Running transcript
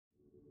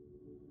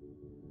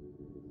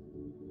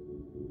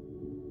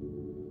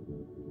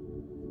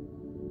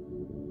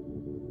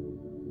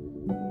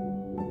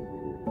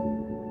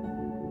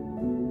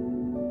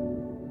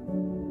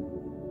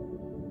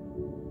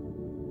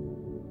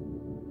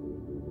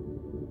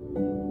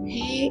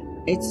Hey,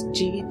 it's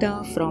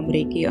Jivita from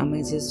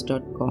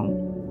reikiamazes.com.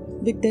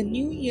 With the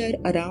new year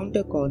around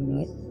the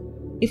corner,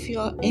 if you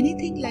are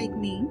anything like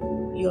me,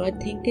 you are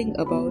thinking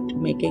about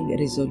making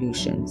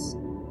resolutions.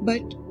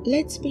 But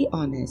let's be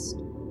honest,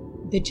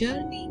 the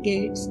journey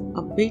gets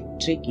a bit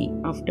tricky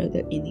after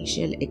the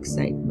initial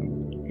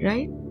excitement,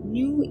 right?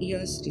 New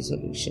Year's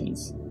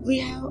resolutions. We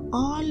have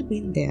all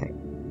been there,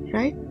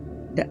 right?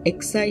 The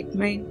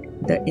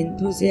excitement, the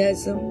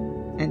enthusiasm,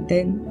 and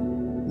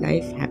then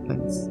life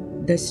happens.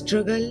 The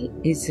struggle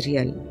is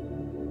real.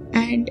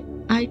 And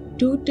I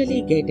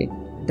totally get it.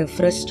 The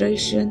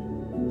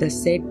frustration, the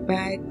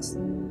setbacks,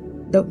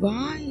 the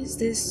why is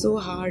this so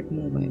hard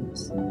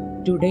moments.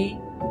 Today,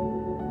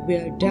 we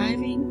are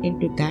diving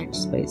into that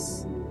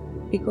space.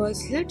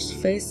 Because let's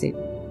face it,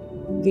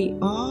 we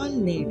all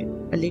need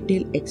a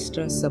little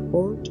extra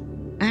support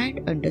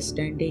and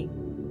understanding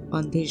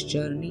on this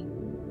journey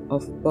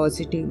of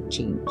positive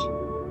change.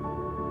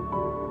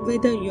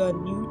 Whether you are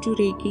new to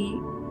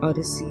Reiki or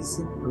a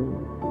seasoned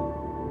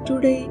pro,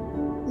 today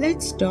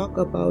let's talk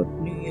about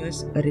New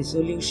Year's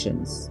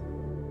resolutions,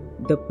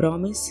 the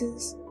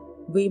promises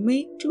we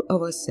make to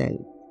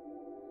ourselves.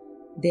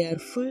 They are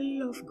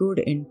full of good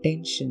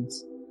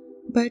intentions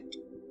but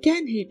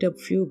can hit a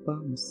few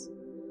bumps.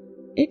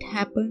 It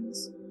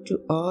happens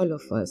to all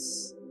of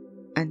us,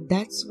 and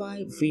that's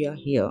why we are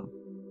here.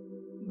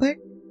 But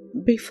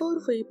before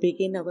we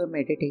begin our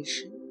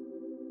meditation,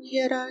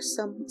 here are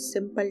some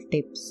simple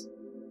tips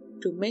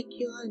to make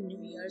your New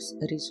Year's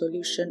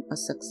resolution a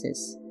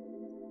success.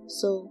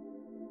 So,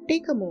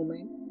 take a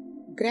moment,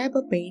 grab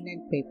a pen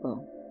and paper,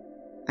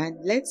 and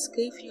let's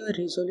give your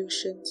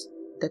resolutions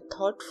the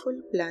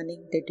thoughtful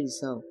planning they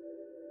deserve.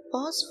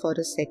 Pause for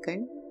a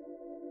second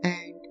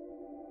and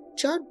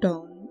jot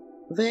down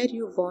where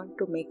you want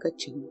to make a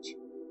change.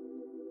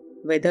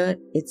 Whether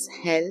it's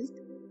health,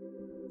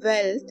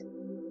 wealth,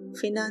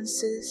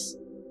 finances,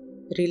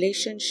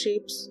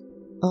 relationships,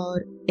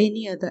 or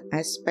any other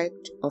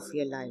aspect of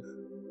your life.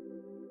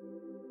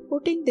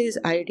 Putting these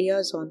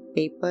ideas on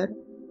paper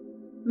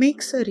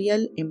makes a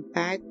real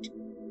impact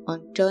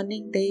on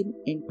turning them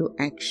into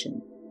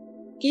action.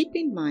 Keep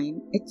in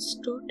mind it's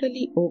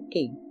totally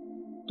okay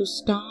to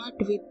start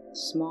with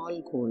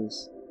small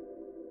goals.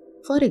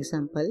 For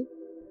example,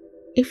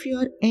 if you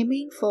are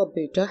aiming for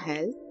better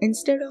health,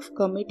 instead of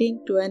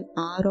committing to an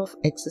hour of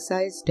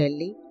exercise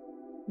daily,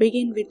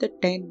 begin with a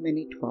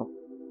 10-minute walk.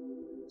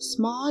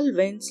 Small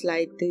wins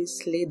like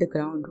this lay the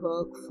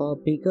groundwork for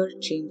bigger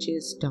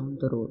changes down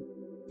the road.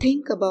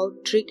 Think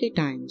about tricky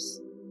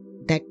times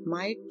that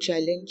might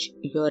challenge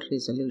your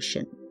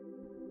resolution.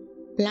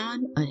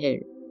 Plan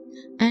ahead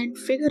and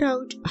figure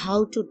out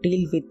how to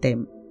deal with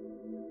them.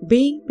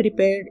 Being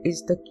prepared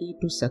is the key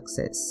to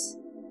success.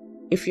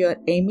 If you are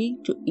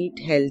aiming to eat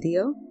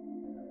healthier,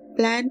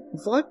 plan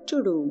what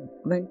to do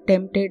when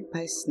tempted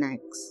by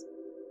snacks.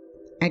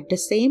 At the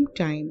same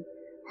time,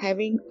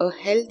 having a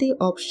healthy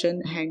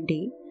option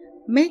handy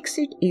makes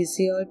it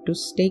easier to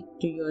stick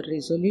to your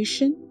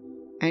resolution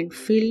and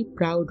feel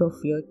proud of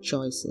your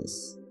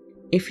choices.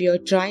 If you are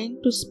trying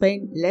to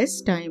spend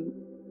less time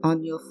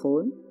on your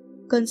phone,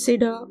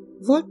 consider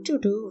what to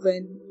do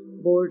when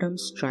boredom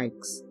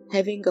strikes.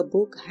 Having a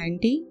book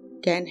handy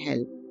can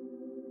help.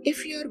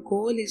 If your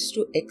goal is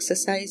to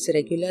exercise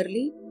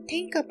regularly,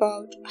 think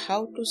about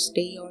how to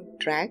stay on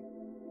track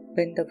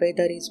when the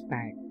weather is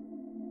bad.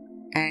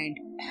 And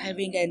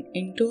having an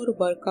indoor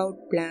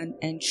workout plan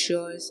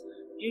ensures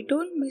you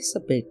don't miss a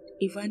bit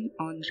even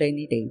on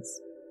rainy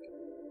days.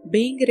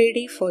 Being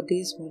ready for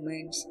these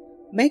moments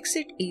makes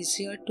it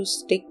easier to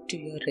stick to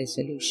your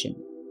resolution.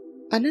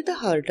 Another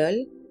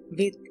hurdle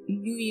with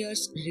New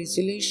Year's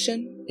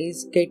resolution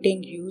is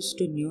getting used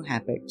to new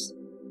habits.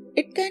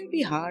 It can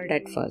be hard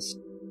at first.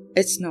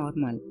 It's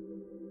normal.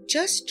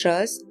 Just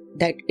trust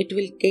that it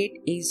will get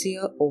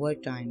easier over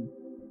time.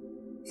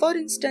 For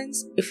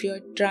instance, if you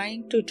are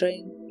trying to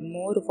drink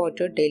more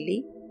water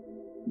daily,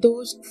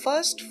 those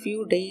first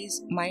few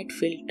days might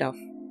feel tough.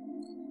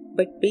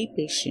 But be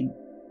patient,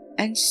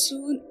 and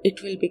soon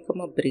it will become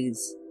a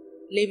breeze,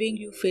 leaving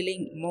you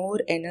feeling more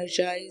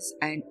energized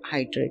and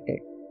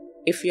hydrated.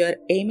 If you are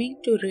aiming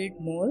to read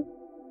more,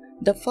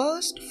 the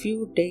first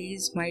few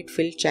days might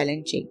feel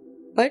challenging,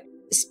 but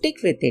stick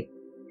with it,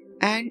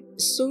 and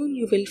soon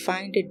you will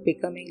find it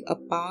becoming a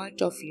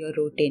part of your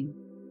routine,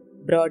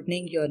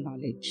 broadening your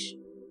knowledge.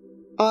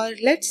 Or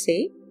let's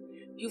say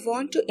you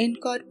want to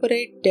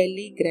incorporate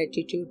daily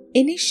gratitude.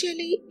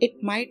 Initially,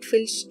 it might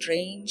feel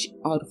strange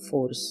or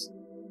forced,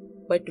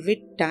 but with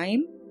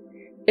time,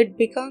 it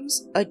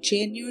becomes a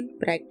genuine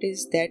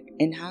practice that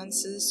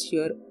enhances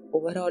your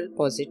overall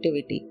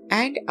positivity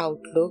and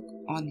outlook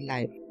on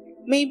life.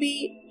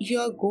 Maybe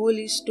your goal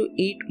is to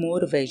eat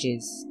more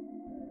veggies.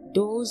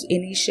 Those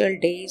initial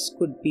days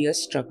could be a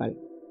struggle.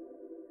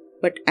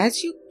 But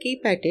as you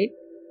keep at it,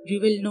 you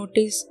will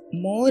notice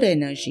more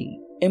energy,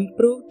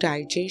 improved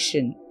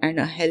digestion, and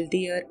a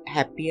healthier,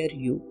 happier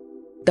you.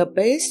 The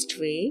best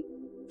way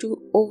to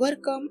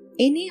overcome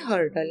any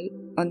hurdle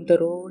on the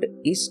road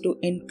is to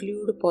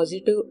include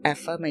positive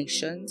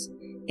affirmations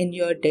in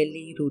your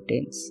daily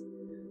routines.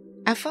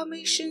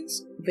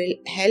 Affirmations will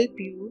help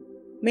you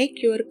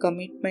make your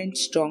commitment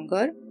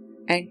stronger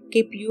and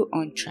keep you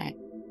on track.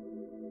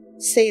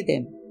 Say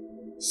them,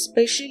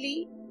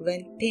 especially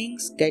when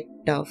things get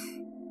tough,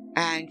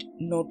 and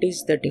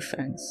notice the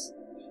difference.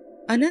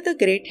 Another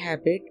great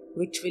habit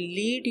which will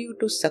lead you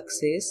to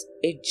success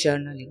is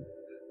journaling.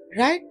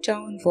 Write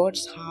down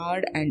what's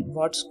hard and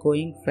what's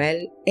going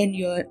well in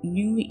your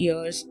New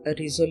Year's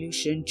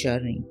resolution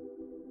journey.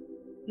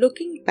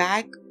 Looking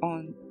back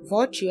on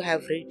what you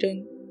have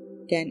written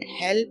can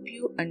help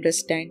you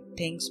understand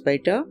things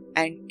better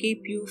and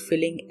keep you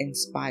feeling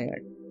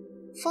inspired.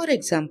 For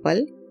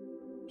example,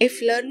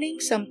 if learning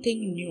something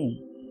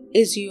new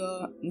is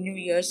your New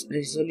Year's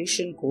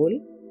resolution goal,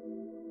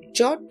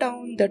 jot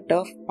down the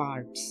tough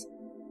parts.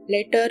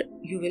 Later,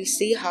 you will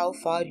see how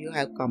far you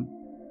have come.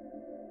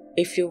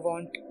 If you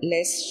want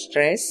less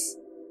stress,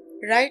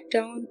 write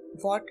down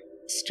what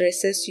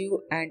stresses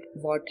you and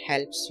what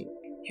helps you.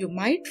 You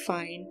might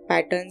find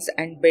patterns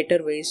and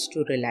better ways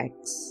to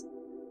relax.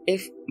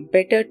 If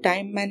better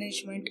time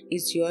management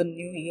is your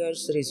New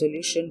Year's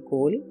resolution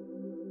goal,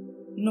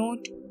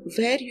 note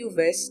where you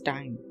waste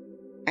time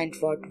and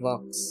what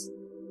works.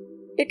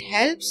 It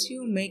helps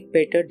you make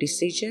better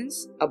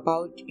decisions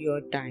about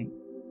your time.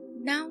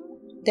 Now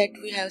that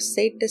we have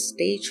set the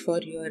stage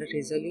for your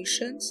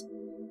resolutions,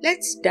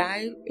 let's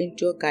dive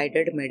into a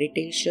guided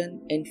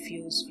meditation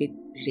infused with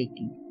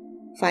Reiki.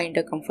 Find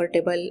a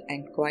comfortable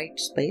and quiet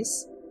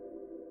space.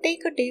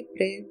 Take a deep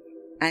breath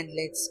and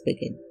let's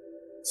begin.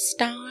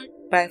 Start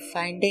by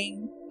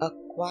finding a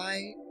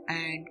quiet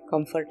and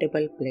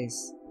comfortable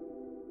place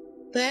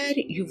where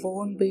you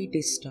won't be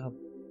disturbed.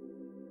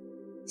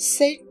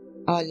 Sit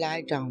or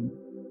lie down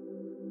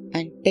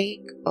and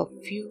take a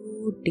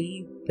few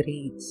deep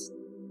breaths.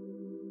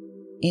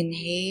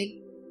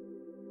 Inhale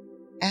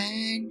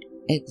and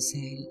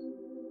exhale.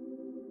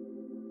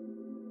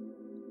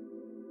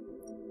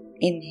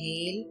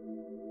 Inhale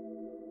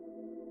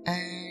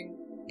and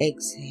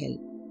exhale.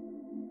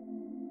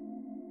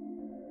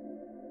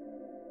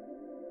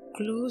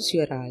 Close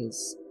your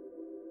eyes.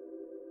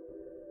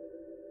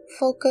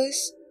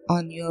 Focus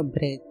on your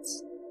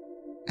breath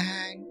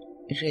and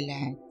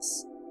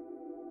relax.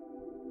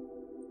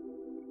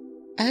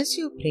 As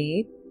you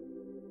breathe,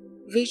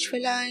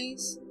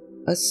 visualize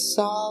a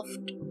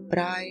soft,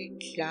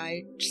 bright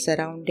light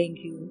surrounding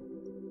you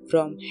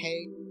from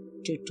head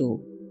to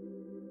toe.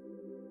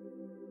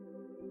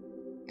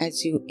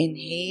 As you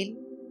inhale,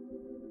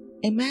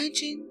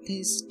 imagine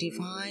this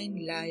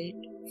divine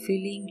light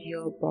filling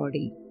your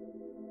body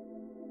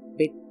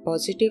with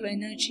positive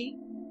energy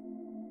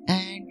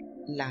and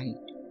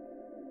light.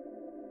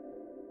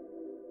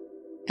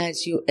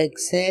 As you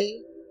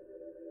exhale,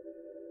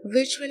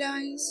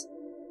 visualize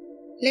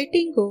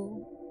letting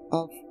go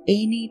of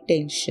any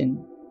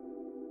tension,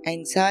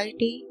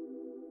 anxiety,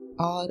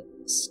 or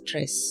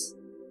stress.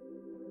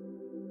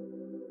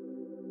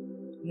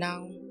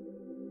 Now,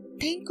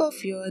 think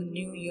of your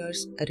New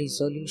Year's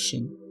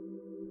resolution.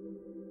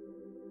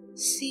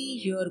 See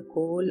your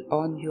goal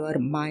on your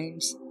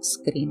mind's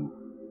screen.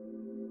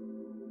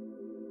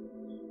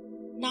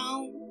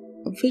 Now,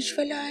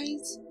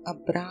 visualize a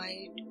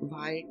bright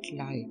white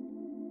light.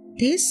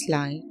 This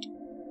light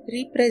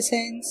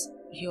represents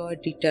your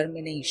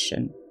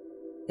determination,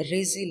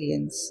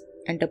 resilience,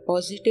 and a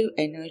positive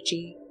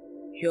energy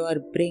you are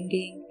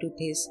bringing to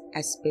these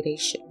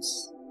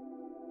aspirations.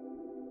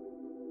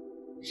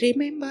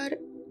 Remember,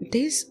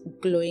 this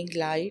glowing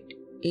light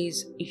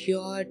is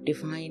your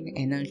divine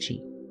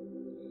energy,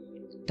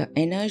 the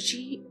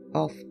energy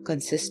of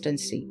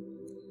consistency,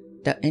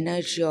 the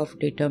energy of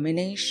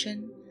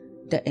determination,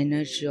 the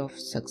energy of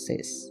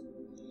success.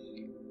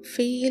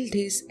 Feel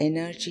this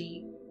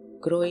energy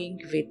growing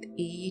with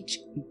each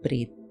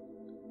breath.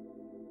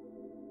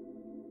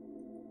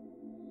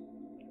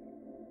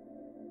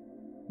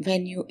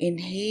 When you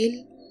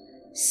inhale,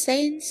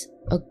 sense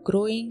a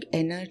growing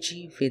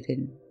energy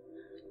within,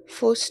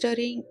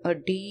 fostering a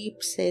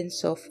deep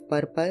sense of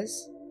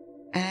purpose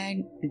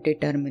and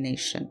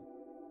determination.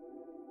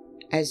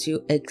 As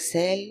you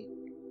exhale,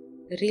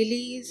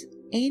 release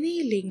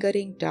any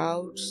lingering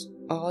doubts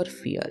or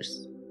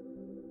fears.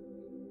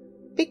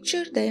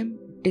 Picture them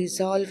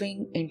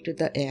dissolving into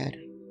the air,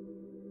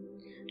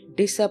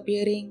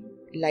 disappearing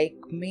like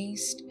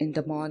mist in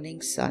the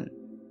morning sun.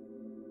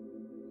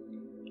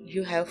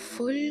 You have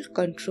full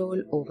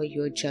control over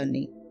your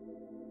journey,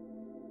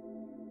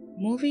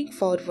 moving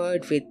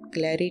forward with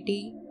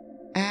clarity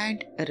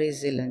and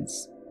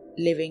resilience,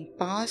 leaving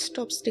past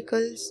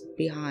obstacles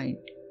behind.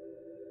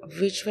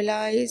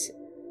 Visualize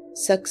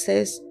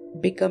success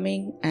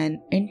becoming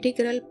an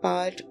integral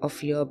part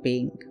of your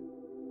being.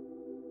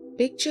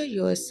 Picture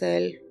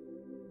yourself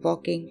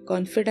walking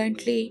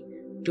confidently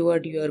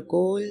toward your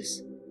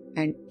goals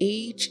and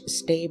each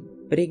step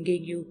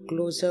bringing you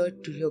closer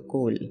to your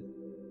goal.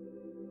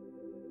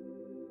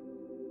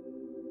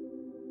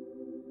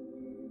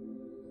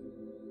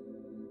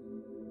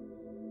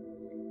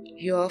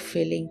 You are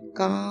feeling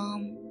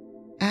calm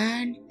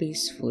and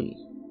peaceful.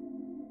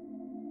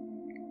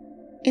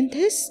 In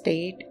this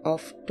state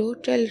of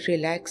total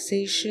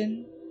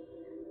relaxation,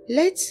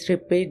 let's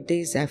repeat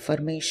these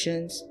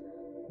affirmations,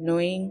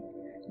 knowing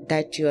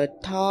that your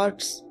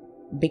thoughts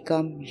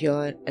become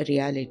your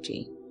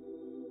reality.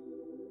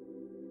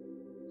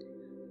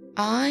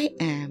 I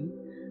am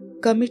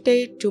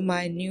committed to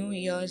my New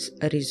Year's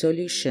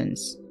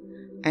resolutions,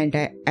 and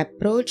I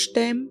approach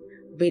them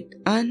with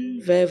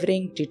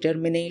unwavering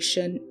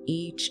determination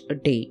each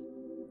day.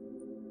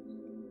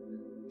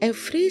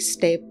 Every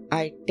step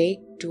I take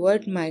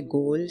toward my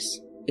goals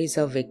is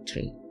a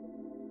victory,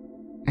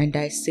 and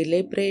I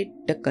celebrate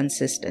the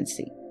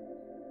consistency.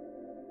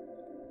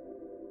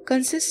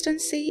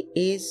 Consistency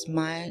is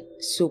my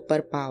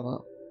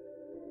superpower.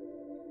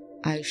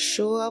 I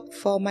show up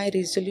for my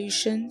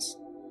resolutions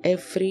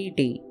every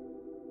day.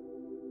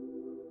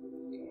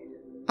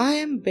 I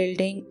am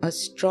building a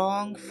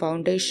strong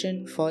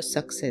foundation for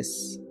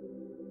success,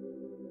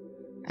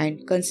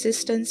 and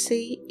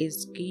consistency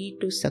is key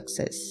to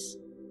success.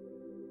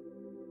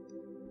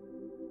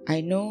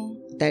 I know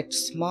that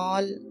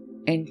small,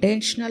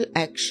 intentional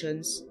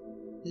actions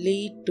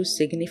lead to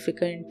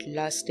significant,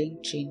 lasting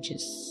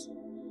changes.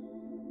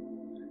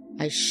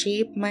 I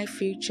shape my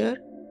future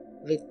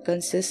with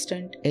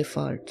consistent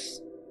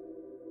efforts.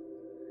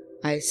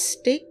 I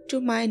stick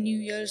to my New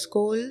Year's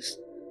goals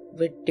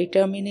with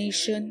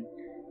determination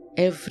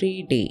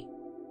every day.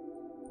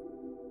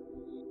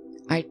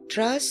 I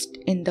trust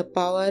in the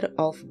power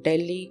of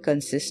daily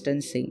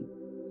consistency.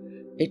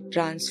 It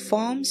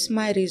transforms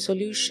my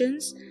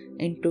resolutions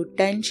into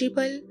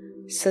tangible,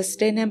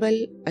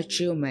 sustainable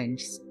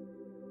achievements.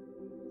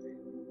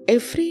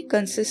 Every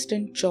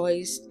consistent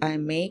choice I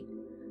make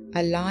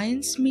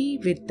aligns me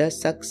with the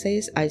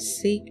success I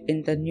seek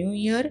in the new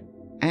year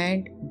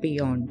and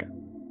beyond.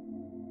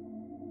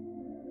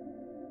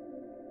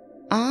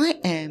 I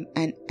am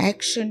an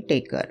action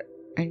taker,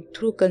 and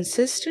through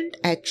consistent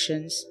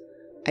actions,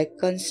 I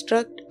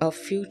construct a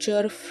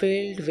future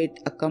filled with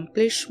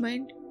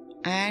accomplishment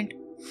and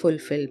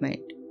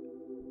fulfillment.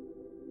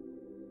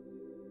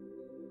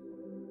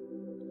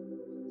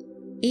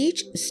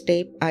 Each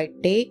step I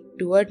take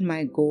toward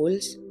my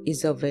goals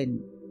is a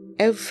win.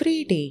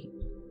 Every day,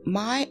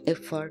 my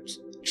efforts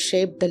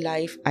shape the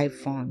life I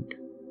want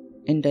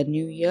in the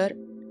new year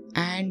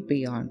and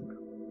beyond.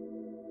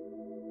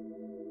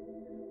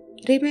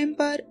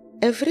 Remember,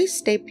 every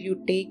step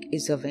you take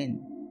is a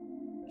win,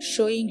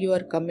 showing your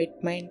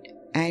commitment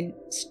and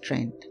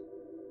strength.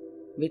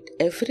 With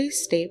every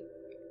step,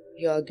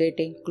 you are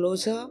getting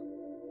closer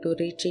to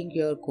reaching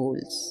your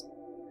goals.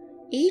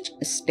 Each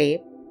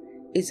step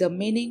is a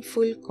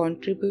meaningful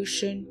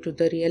contribution to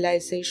the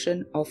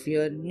realization of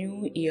your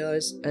New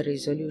Year's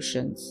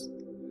resolutions.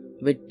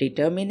 With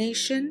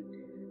determination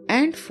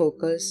and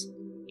focus,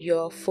 you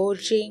are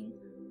forging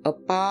a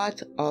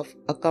path of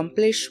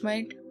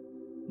accomplishment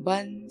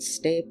one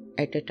step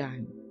at a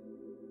time.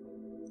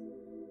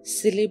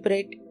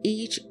 Celebrate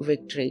each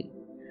victory,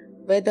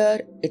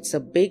 whether it's a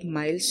big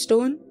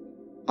milestone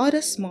or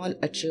a small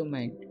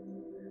achievement.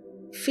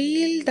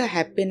 Feel the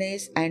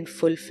happiness and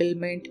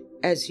fulfillment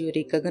as you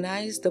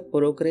recognize the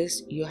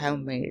progress you have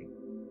made.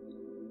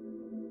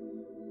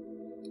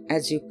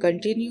 As you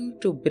continue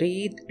to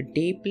breathe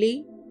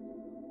deeply,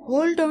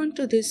 hold on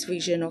to this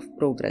vision of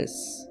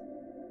progress.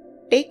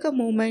 Take a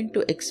moment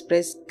to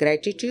express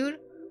gratitude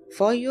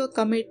for your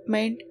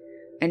commitment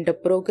and the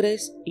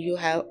progress you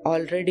have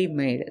already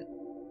made.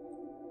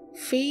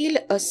 Feel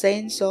a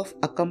sense of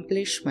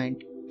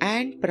accomplishment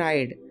and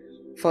pride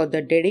for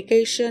the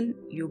dedication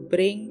you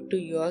bring to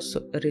your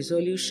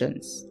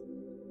resolutions.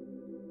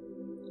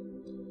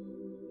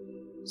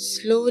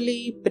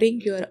 Slowly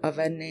bring your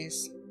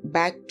awareness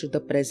back to the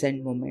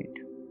present moment.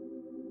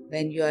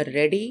 When you are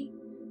ready,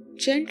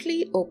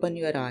 gently open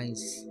your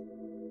eyes.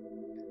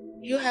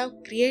 You have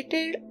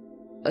created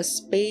a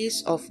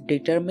space of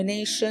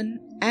determination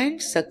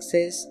and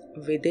success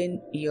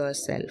within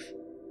yourself.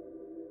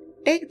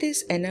 Take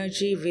this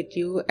energy with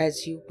you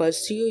as you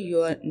pursue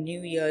your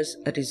New Year's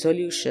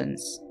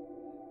resolutions.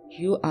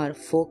 You are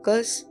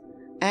focused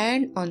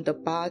and on the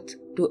path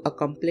to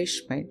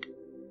accomplishment.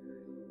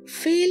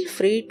 Feel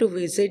free to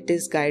visit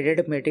this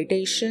guided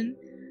meditation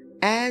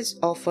as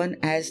often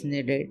as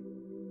needed,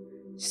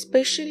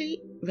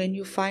 especially when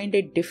you find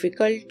it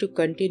difficult to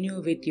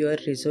continue with your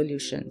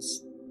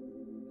resolutions.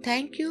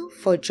 Thank you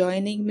for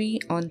joining me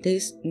on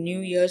this New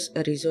Year's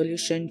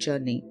resolution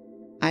journey.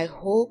 I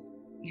hope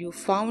you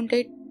found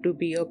it to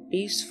be a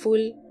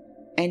peaceful,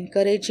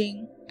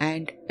 encouraging,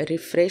 and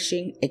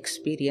refreshing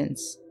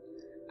experience.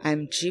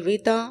 I'm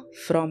Jivita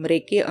from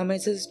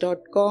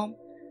reikiamazes.com,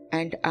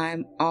 and I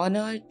am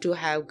honored to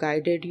have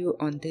guided you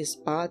on this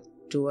path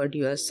toward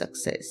your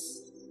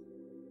success.